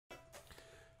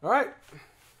All right.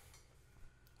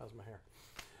 How's my hair?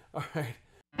 All right.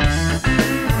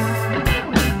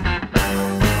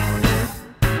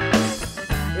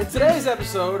 In today's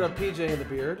episode of PJ and the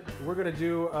Beard, we're going to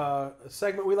do a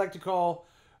segment we like to call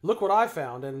Look What I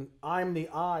Found. And I'm the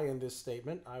I in this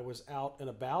statement. I was out and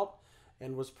about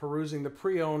and was perusing the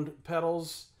pre-owned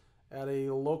pedals at a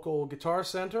local guitar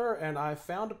center, and I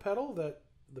found a pedal that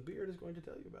the Beard is going to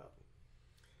tell you about.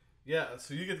 Yeah,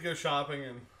 so you get to go shopping,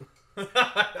 and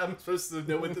I'm supposed to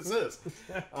know what this is.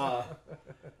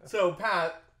 So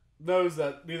Pat knows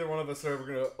that neither one of us are ever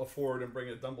going to afford and bring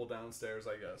a dumble downstairs,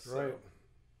 I guess. Right. So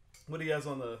what he has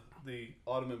on the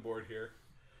ottoman board here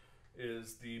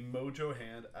is the Mojo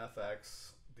Hand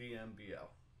FX DMBL.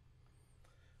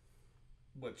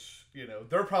 Which, you know,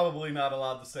 they're probably not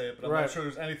allowed to say it, but I'm not sure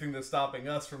there's anything that's stopping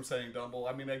us from saying dumble.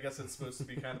 I mean, I guess it's supposed to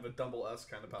be kind of a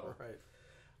dumble-esque kind of pedal. Right.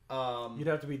 You'd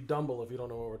have to be dumble if you don't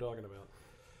know what we're talking about.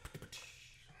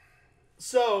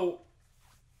 So,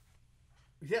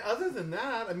 yeah, other than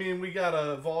that, I mean, we got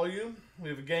a volume, we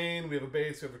have a gain, we have a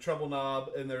bass, we have a treble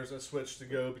knob, and there's a switch to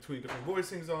go between different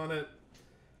voicings on it.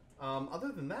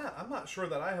 Other than that, I'm not sure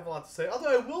that I have a lot to say.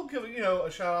 Although I will give, you know,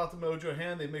 a shout out to Mojo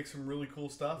Hand. They make some really cool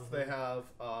stuff. Mm-hmm. They have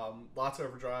lots of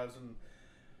overdrives and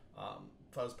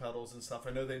fuzz pedals and stuff.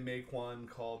 I know they make one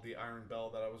called the Iron Bell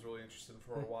that I was really interested in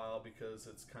for a while because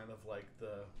it's kind of like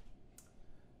the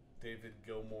David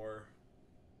Gilmour-ish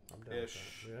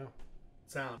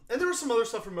sound. And there was some other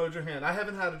stuff from Mojo Hand. I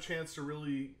haven't had a chance to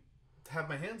really have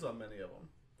my hands on many of them.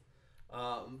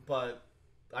 But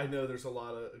I know there's a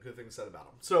lot of good things said about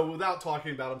them. So without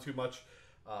talking about them too much,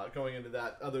 going into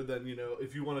that, other than, you know,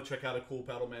 if you want to check out a cool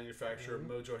pedal manufacturer,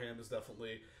 Mojo Hand is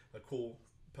definitely a cool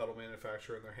pedal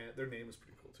manufacturer, and their name is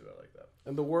pretty cool too. I like that.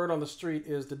 And the word on the street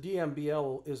is the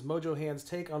DMBL is Mojo Hand's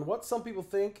take on what some people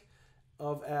think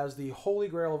of as the holy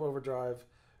grail of overdrive,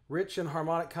 rich in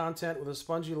harmonic content with a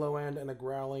spongy low end and a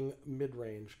growling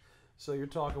mid-range. So you're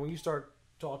talking, when you start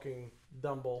talking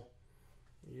dumble,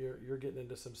 you're getting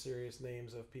into some serious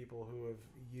names of people who have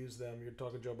used them. You're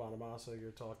talking Joe Bonamassa,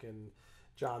 you're talking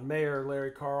John Mayer,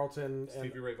 Larry Carlton,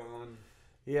 Stevie Ray Vaughan.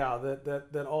 Yeah,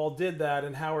 that all did that,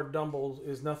 and Howard Dumble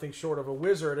is nothing short of a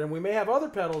wizard. And we may have other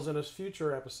pedals in a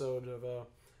future episode of a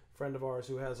friend of ours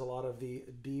who has a lot of the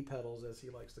D pedals, as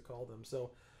he likes to call them. So,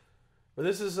 but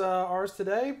this is ours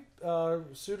today.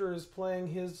 Suter is playing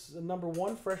his number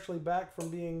one, freshly back from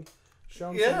being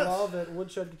shown some love at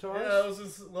Woodshed Guitars. Yeah, it was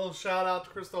just a little shout out to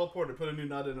Crystal Porter. Put a new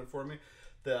nut in it for me.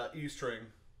 The E string.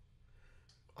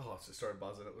 Oh, it just started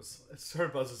buzzing. It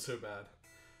started buzzing so bad.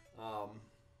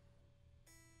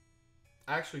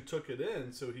 I actually took it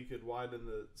in so he could widen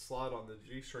the slot on the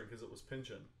G string because it was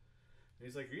pinching. And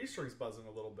he's like, your E string's buzzing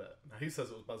a little bit. Now, he says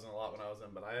it was buzzing a lot when I was in,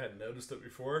 but I hadn't noticed it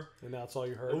before. And now it's all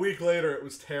you heard. A week later, it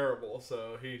was terrible.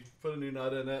 So he put a new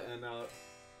nut in it, and now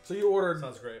so you ordered.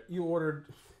 Sounds great. You ordered.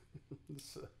 I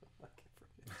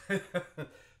can't forget.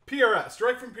 PRS,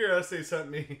 direct from PRS, they sent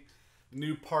me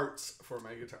new parts for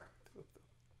my guitar.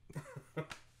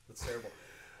 That's terrible.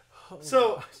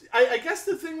 So, I guess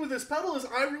the thing with this pedal is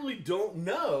I really don't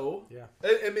know. Yeah.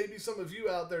 And maybe some of you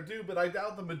out there do, but I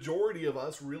doubt the majority of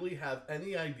us really have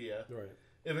any idea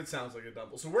if it sounds like a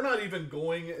dumble. So we're not even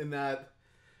going in that.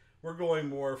 We're going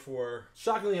more for...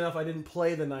 Shockingly enough, I didn't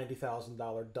play the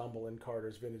 $90,000 dumble in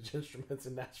Carter's Vintage Instruments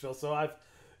in Nashville. So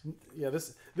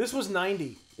this was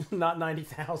 90, not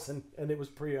 90,000, and it was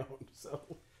pre-owned. So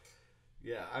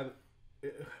yeah,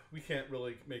 we can't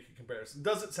really make a comparison.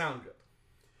 Does it sound good?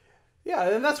 Yeah,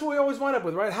 and that's what we always wind up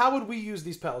with, right? How would we use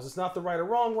these pedals? It's not the right or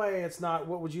wrong way. It's not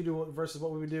what would you do versus what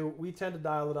we would do. We tend to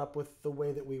dial it up with the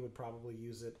way that we would probably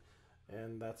use it,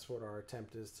 and that's what our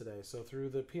attempt is today. So through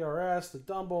the PRS, the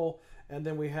dumble, and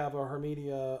then we have our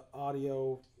Hermedia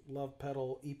Audio Love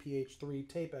Pedal EPH3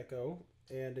 Tape Echo,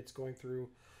 and it's going through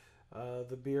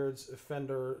the Beard's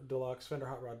Fender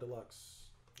Hot Rod Deluxe.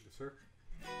 Yes, sir.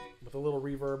 With a little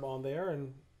reverb on there,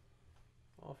 and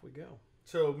off we go.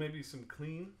 So maybe some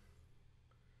clean.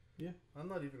 Yeah. I'm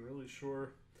not even really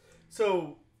sure.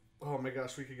 So, oh my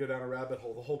gosh, we could go down a rabbit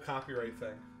hole. The whole copyright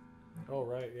thing. Oh,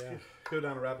 right, yeah. Go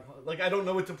down a rabbit hole. Like, I don't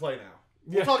know what to play now.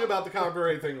 We'll talk about the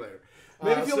copyright thing later.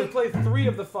 Maybe if you only play 3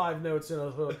 of the 5 notes in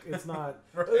a hook, it's not...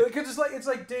 Because it's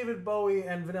like David Bowie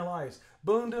and Vanilla Ice.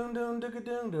 Boom, doom, doom, digga,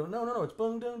 doom, doom. No, it's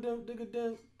boom, doom, doom, digga,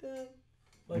 doom, doom.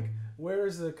 Like, where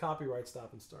is the copyright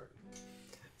stop and start?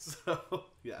 So,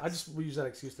 yeah. We use that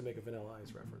excuse to make a Vanilla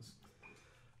Ice reference.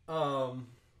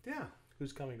 Yeah.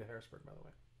 Who's coming to Harrisburg, by the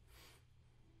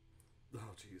way?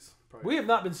 Oh, jeez. We have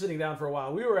not been sitting down for a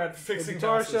while. We were at a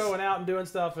guitar houses. show and out and doing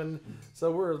stuff, and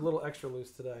so we're a little extra loose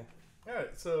today. All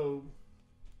right, so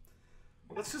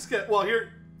let's just get... Well,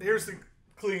 here's the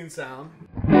clean sound.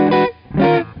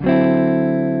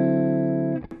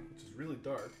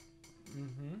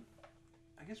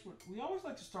 guess we always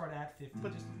like to start at 50.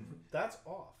 But that's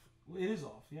off. It is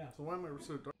off, yeah. So why am I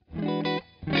so dark?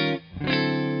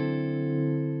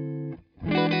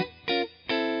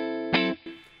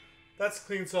 That's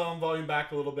clean song, volume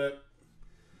back a little bit.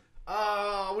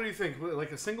 What do you think?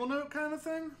 Like a single note kind of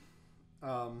thing?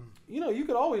 You know, you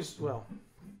could always, well...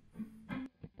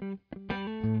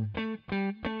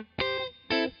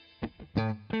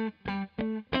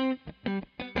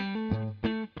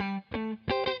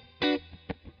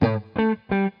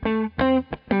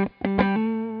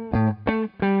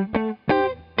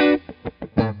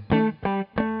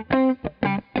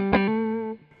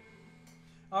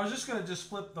 I was just going to just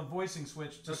flip the voicing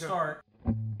switch to start.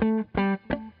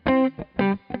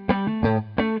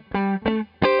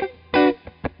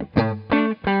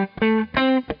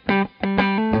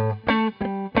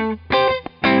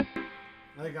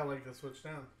 Switch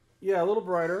down. Yeah, a little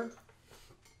brighter.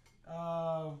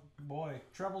 Boy,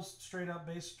 treble's straight up,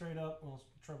 bass straight up. Well,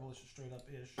 treble is straight up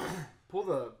ish. Pull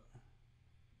the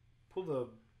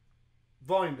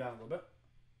volume down a little bit.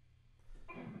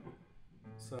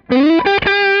 So.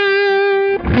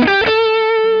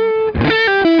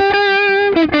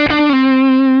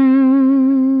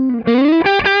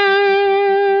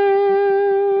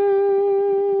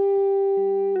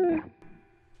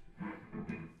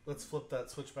 Let's flip that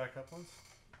switch back up once.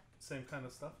 Same kind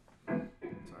of stuff. Sorry.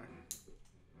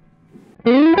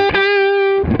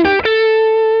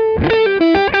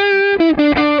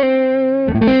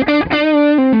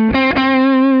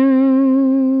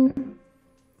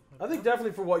 I think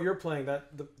definitely for what you're playing,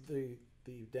 that the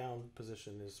down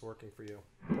position is working for you.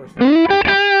 Personally.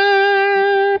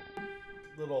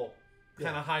 Little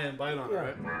kind of high end bite on it,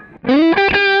 right?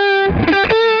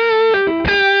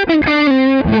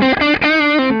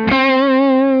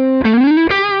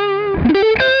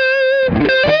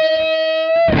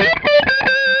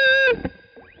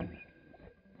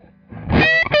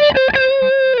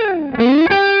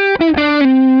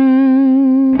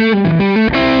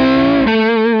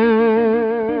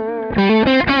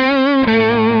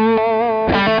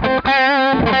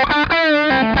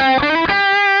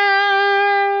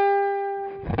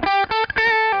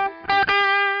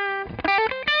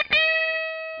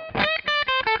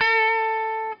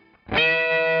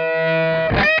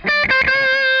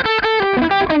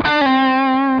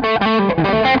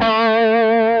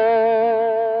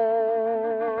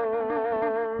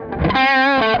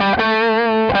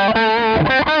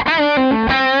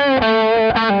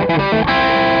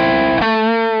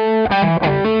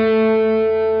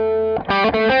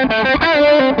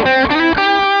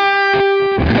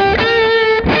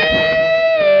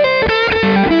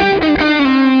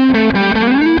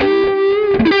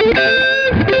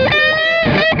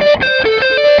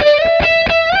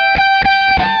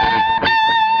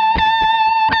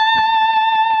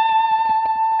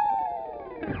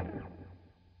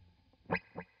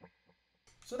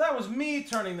 So that was me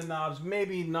turning the knobs,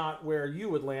 maybe not where you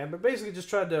would land, but basically just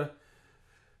tried to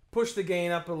push the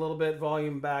gain up a little bit,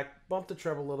 volume back, bump the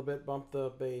treble a little bit, bump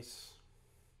the bass.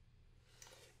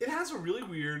 It has a really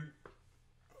weird,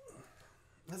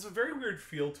 very weird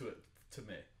feel to it, to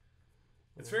me.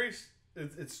 It's very,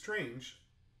 it's strange.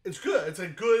 It's good. It's a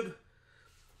good,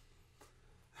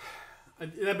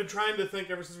 and I've been trying to think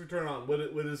ever since we turned it on,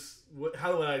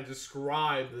 how would I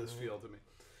describe this feel to me?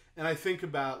 And I think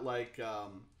about like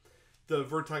the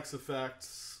Vertex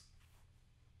Effects,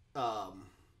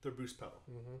 their boost pedal,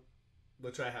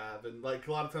 which I have, and like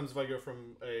a lot of times if I go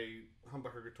from a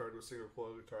humbucker guitar to a single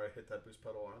coil guitar, I hit that boost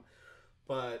pedal on.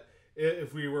 But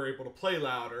if we were able to play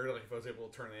louder, like if I was able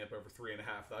to turn the amp over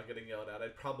 3.5 without getting yelled at, I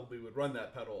probably would run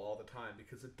that pedal all the time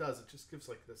because it just gives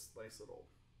like this nice little.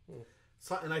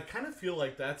 So, and I kind of feel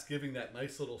like that's giving that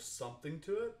nice little something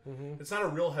to it. It's not a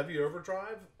real heavy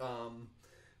overdrive.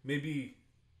 Maybe,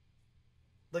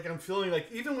 like I'm feeling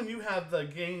like even when you have the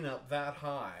gain up that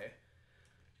high,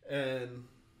 and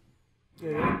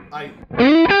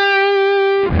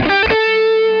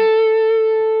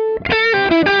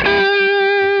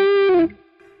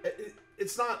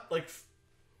it's not like,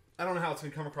 I don't know how it's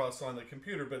going to come across on the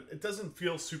computer, but it doesn't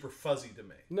feel super fuzzy to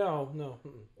me. No.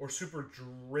 Or super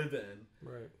driven.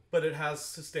 Right. But it has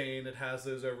sustain, it has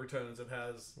those overtones, it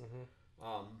has...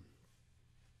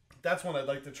 that's one I'd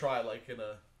like to try, like in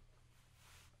a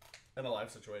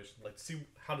live situation. Like, see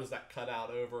how does that cut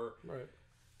out over? Right.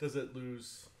 Does it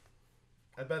lose?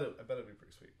 I bet it'd be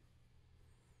pretty sweet.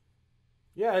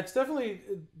 Yeah, it's definitely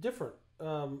different.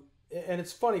 And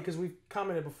it's funny because we've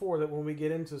commented before that when we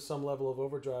get into some level of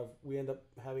overdrive, we end up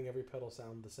having every pedal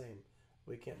sound the same.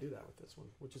 We can't do that with this one,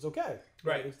 which is okay.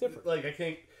 Right. It's different. Like I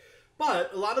can't.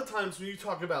 But a lot of times when you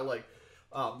talk about like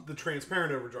the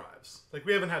transparent overdrives. Like,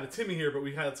 we haven't had a Timmy here, but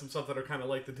we had some stuff that are kind of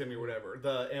like the Timmy or whatever.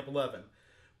 The Amp 11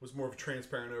 was more of a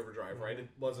transparent overdrive, right? It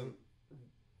wasn't,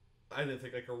 I didn't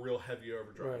think like a real heavy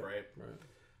overdrive, right?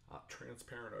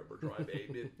 Transparent overdrive,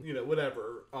 baby. You know,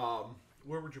 whatever.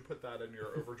 Where would you put that in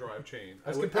your overdrive chain?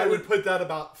 I would put that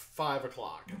about 5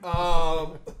 o'clock.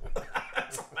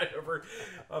 That's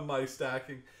on my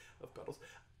stacking of pedals.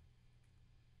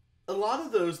 A lot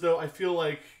of those, though, I feel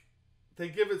like they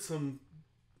give it some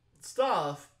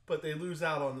stuff, but they lose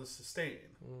out on the sustain.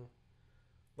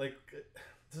 Like,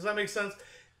 does that make sense?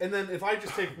 And then if I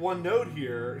just take one note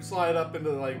here, slide up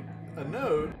into like a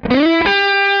note.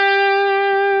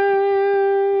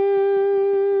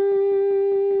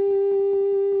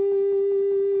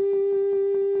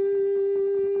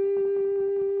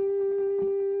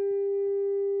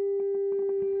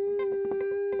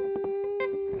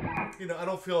 You know, I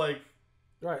don't feel like...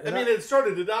 Right. I mean, it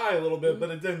started to die a little bit, but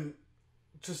it didn't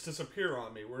just disappear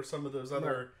on me, where some of those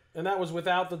other... And that was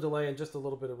without the delay and just a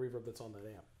little bit of reverb that's on that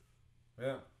amp.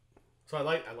 Yeah. So I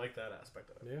like that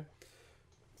aspect of it.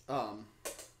 Yeah.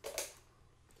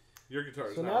 Your guitar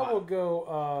is so now now hot. we'll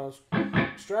go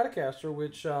Stratocaster,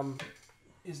 which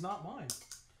is not mine.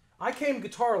 I came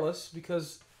guitarless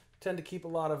because I tend to keep a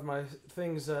lot of my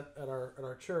things at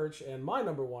our church, and my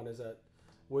number one is at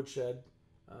Woodshed.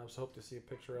 So hope to see a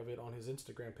picture of it on his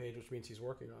Instagram page, which means he's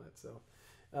working on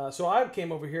it. So I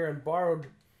came over here and borrowed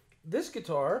this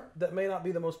guitar that may not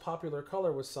be the most popular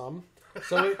color with some,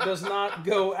 so it does not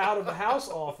go out of the house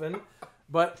often.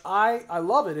 But I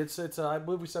love it. It's I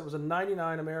believe we said it was a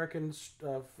 '99 American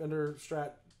Fender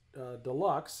Strat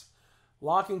Deluxe,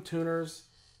 locking tuners.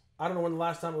 I don't know when the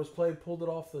last time it was played. Pulled it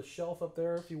off the shelf up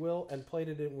there, if you will, and played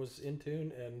it. It was in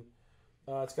tune, and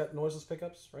it's got noiseless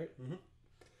pickups, right? Mm-hmm.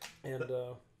 And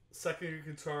second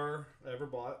guitar I ever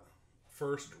bought,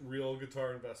 first real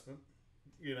guitar investment.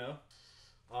 You know,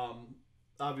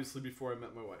 obviously before I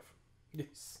met my wife.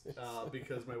 Yes.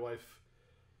 Because my wife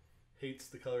hates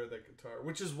the color of that guitar,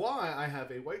 which is why I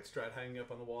have a white Strat hanging up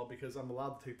on the wall, because I'm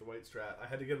allowed to take the white Strat. I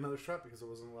had to get another Strat because I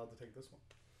wasn't allowed to take this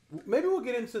one. Maybe we'll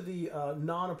get into the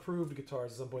non-approved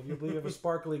guitars at some point. You have a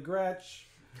sparkly Gretsch.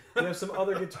 You have some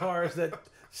other guitars that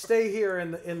stay here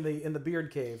in the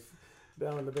beard cave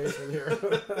down in the basement here.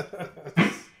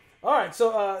 All right,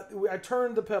 so I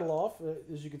turned the pedal off,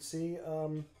 as you can see.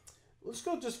 Let's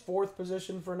go just fourth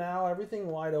position for now. Everything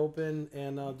wide open,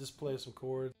 and I'll just play some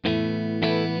chords.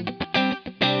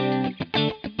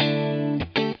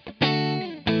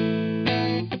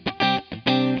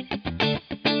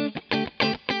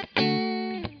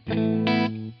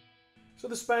 So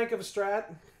the spank of a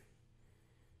Strat,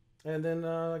 and then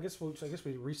I guess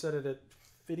we reset it at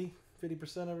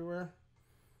 50% everywhere,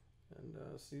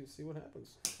 and see what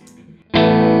happens.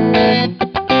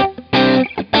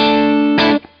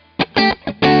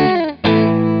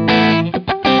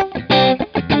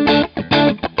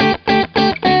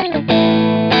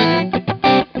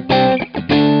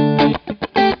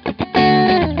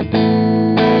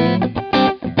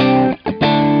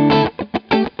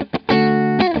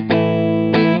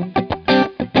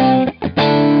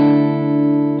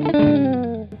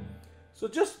 So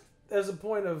just as a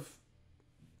point of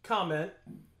comment,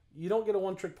 you don't get a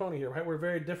one-trick pony here, right? We're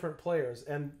very different players,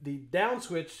 and the down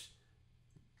switch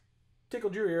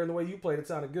tickled your ear, and the way you played it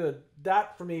sounded good.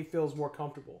 That, for me, feels more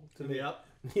comfortable to me. Yep.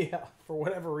 Yeah, for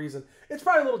whatever reason. It's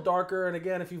probably a little darker, and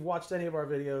again, if you've watched any of our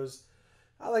videos,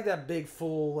 I like that big,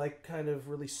 full, like, kind of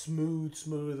really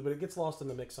smooth, but it gets lost in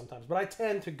the mix sometimes. But I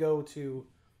tend to go to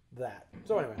that.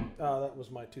 So anyway, that was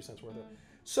my 2 cents worth of it.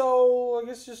 So I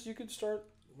guess just you could start,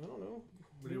 I don't know.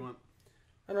 What do you want?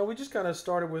 I don't know, we just kind of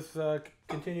started with,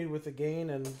 continued with the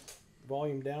gain and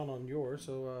volume down on yours,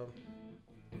 so...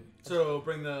 So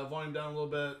bring the volume down a little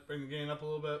bit, bring the gain up a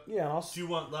little bit. Yeah, Do you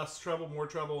want less treble, more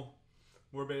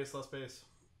bass, less bass?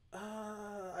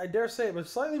 I dare say it, but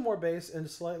slightly more bass and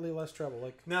slightly less treble.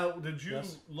 Like now, did you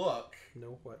look?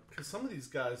 No, what? Because some of these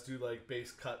guys do like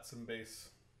bass cuts and bass.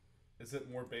 Is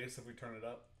it more bass if we turn it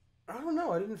up? I don't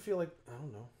know. I didn't feel like... I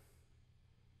don't know.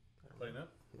 Play note?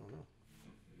 I don't know.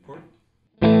 Chord?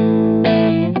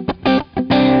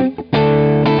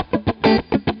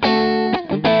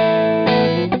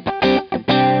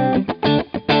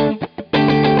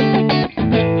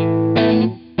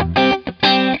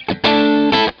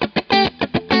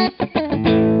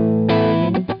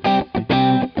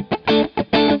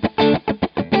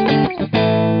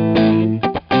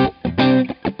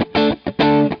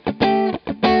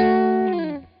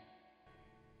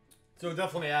 So it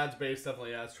definitely adds bass,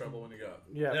 definitely adds treble when you go.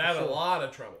 Yeah, it adds a lot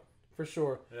of treble. For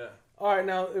sure. Yeah. All right,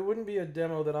 now, it wouldn't be a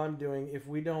demo that I'm doing if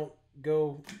we don't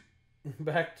go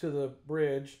back to the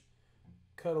bridge,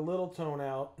 cut a little tone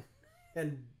out,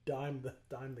 and dime the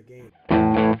gain.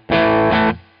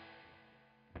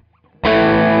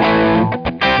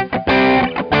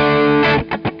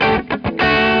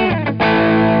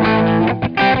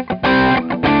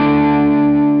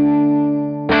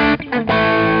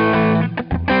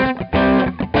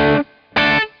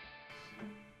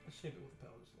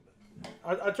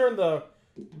 I turned the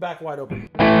back wide open.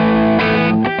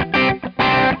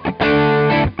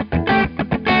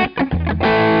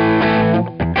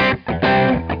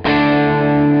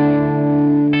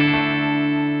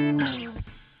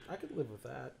 I could live with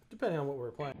that, depending on what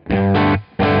we're playing. What am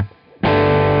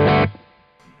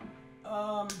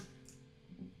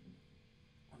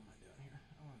I doing here?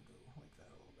 I want to go like that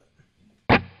a little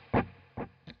bit.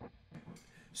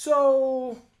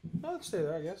 So, let's stay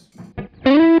there, I guess.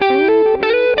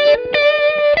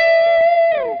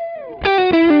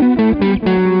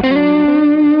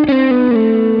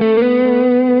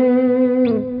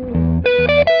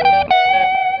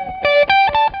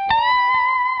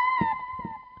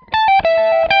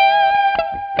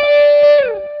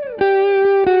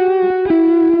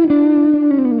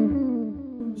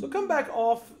 So come back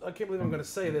off, I can't believe I'm going to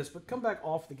say this, but come back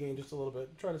off the gain just a little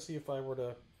bit. Try to see if I were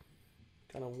to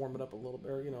kind of warm it up a little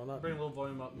bit, or, you know, not... Bring a little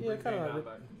volume up and yeah, bring kind gain of down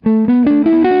back.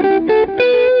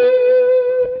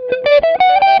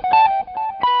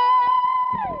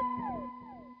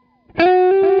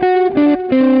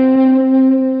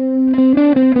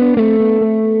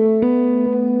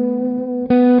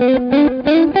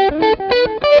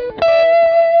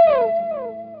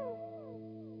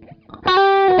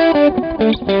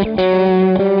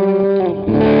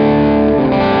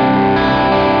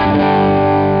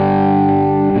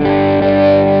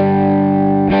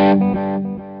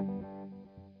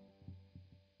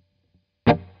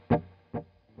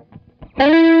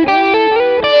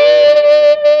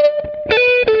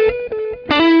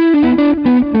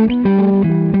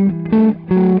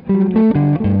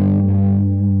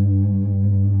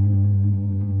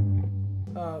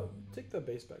 Take the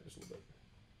bass back just a little bit.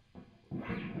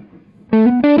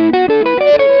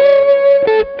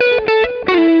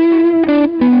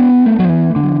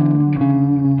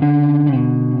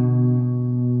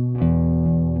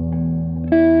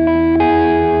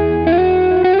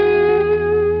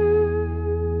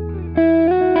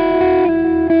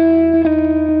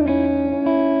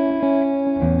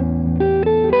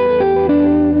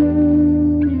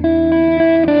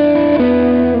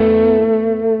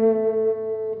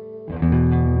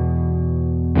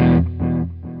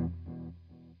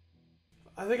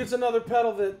 I think it's another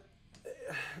pedal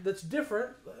that's different.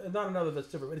 Not another that's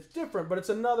different, but it's different. But it's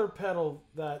another pedal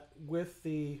that, with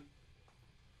the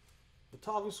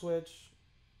toggle switch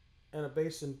and a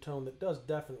bass and tone, that does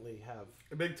definitely have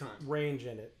A big time range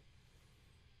in it.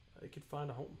 It could find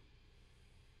a home.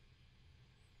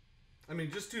 I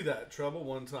mean, just do that treble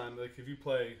one time. Like if you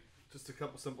play just a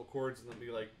couple simple chords and then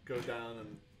you like go down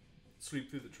and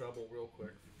sweep through the treble real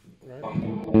quick. Right?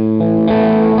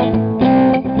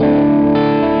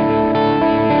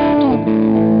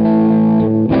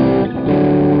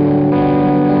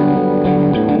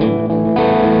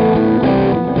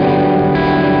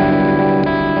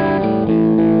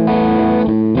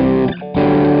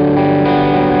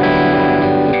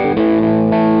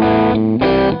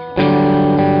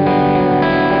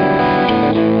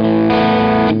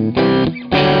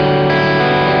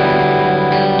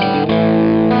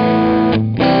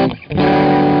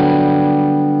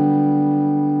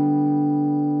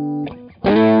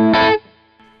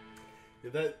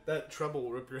 That treble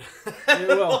will rip your It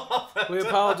will. We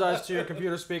apologize to your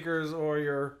computer speakers or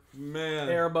your man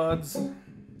earbuds.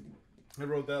 I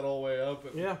wrote that all the way up.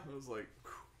 And Yeah. it was like,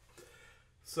 whew.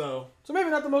 So maybe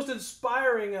not the most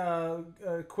inspiring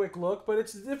quick look, but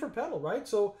it's a different pedal, right?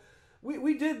 So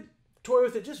we did toy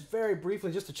with it just very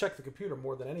briefly, just to check the computer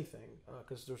more than anything,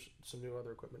 because there's some new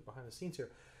other equipment behind the scenes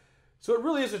here. So it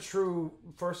really is a true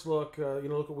first look.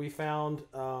 Look what we found.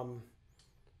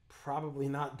 Probably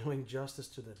not doing justice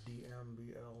to the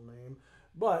DMBL name,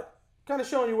 but kind of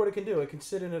showing you what it can do. It can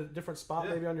sit in a different spot,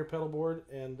 maybe on your pedal board,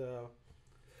 and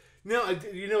no,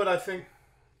 you know what I think.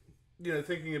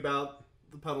 Thinking about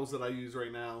the pedals that I use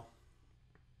right now,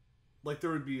 like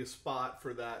there would be a spot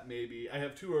for that. Maybe I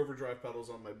have 2 overdrive pedals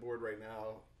on my board right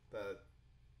now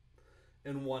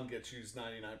and one gets used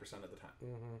 99% of the time.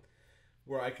 Mm-hmm.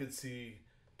 Where I could see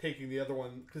taking the other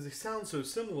one, because they sound so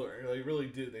similar. They really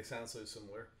do. They sound so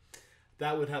similar.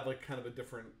 That would have like kind of a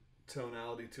different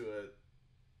tonality to it,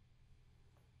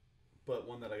 but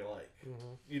one that I like.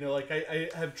 Mm-hmm. Like I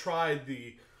have tried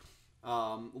the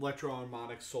Electro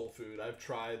Harmonic Soul Food. I've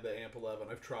tried the Amp 11.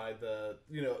 I've tried the,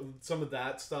 some of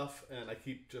that stuff, and I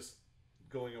keep just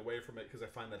going away from it because I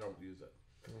find that I don't use it.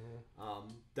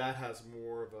 That has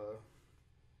more of a...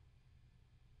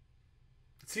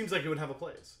 It seems like it would have a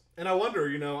place. And I wonder,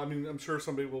 I'm sure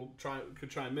somebody could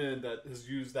chime in that has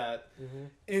used that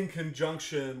in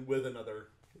conjunction with another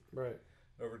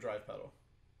overdrive pedal.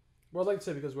 Well, I'd like to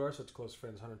say, because we are such close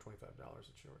friends, $125,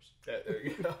 it's yours. Yeah, there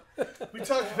you go. We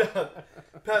talked about,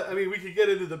 we could get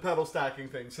into the pedal stacking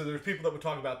thing. So there's people that would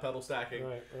talk about pedal stacking.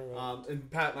 Right.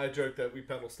 And Pat and I joke that we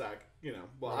pedal stack,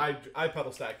 I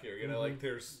pedal stack here, like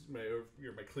there's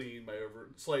my clean, my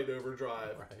slight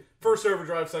overdrive, first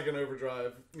overdrive, second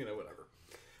overdrive, whatever.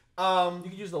 You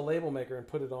could use the label maker and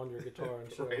put it on your guitar and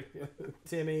show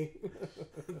Timmy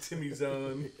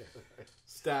zone,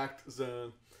 stacked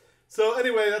zone. So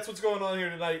anyway, that's what's going on here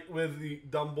tonight with the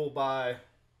Dumble by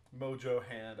Mojo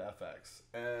Hand FX,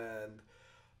 and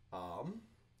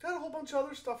got a whole bunch of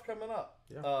other stuff coming up.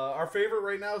 Yeah. Our favorite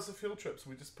right now is the field trips.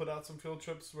 We just put out some field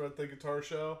trips. We're at the guitar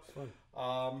show.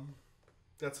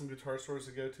 Got some guitar stores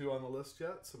to go to on the list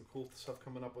yet. Some cool stuff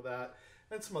coming up with that,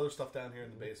 and some other stuff down here in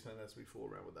the basement as we fool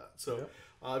around with that. So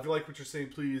if you like what you're seeing,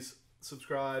 please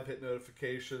subscribe, hit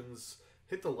notifications,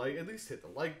 hit the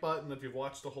like button if you've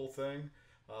watched the whole thing.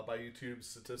 By YouTube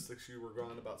statistics, you were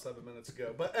gone about 7 minutes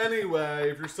ago. But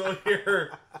anyway, if you're still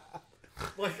here,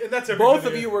 and that's both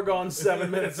of you were gone 7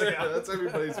 minutes ago. That's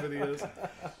everybody's videos.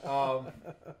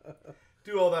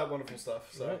 Do all that wonderful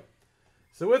stuff. So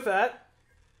with that,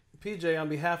 PJ, on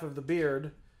behalf of the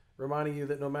Beard, reminding you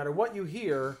that no matter what you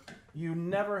hear, you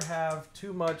never have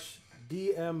too much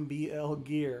DMBL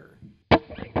gear.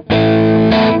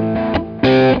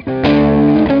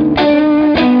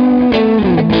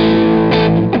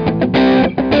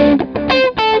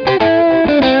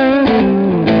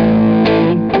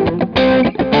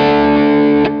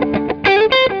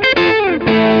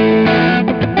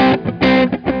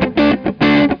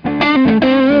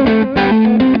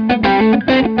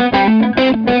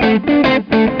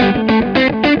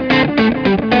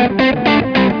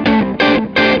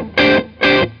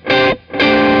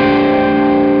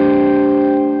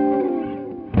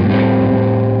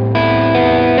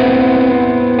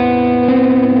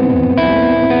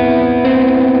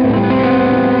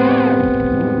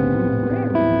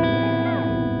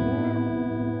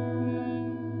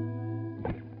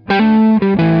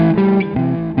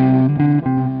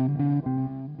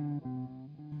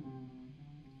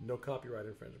 No copyright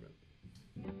infringement.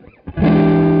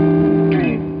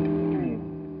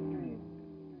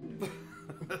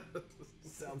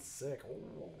 Sounds sick.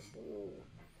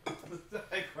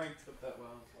 I cranked up that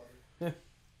well.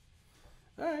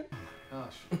 All right.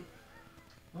 Gosh.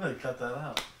 I'm going to cut that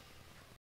out.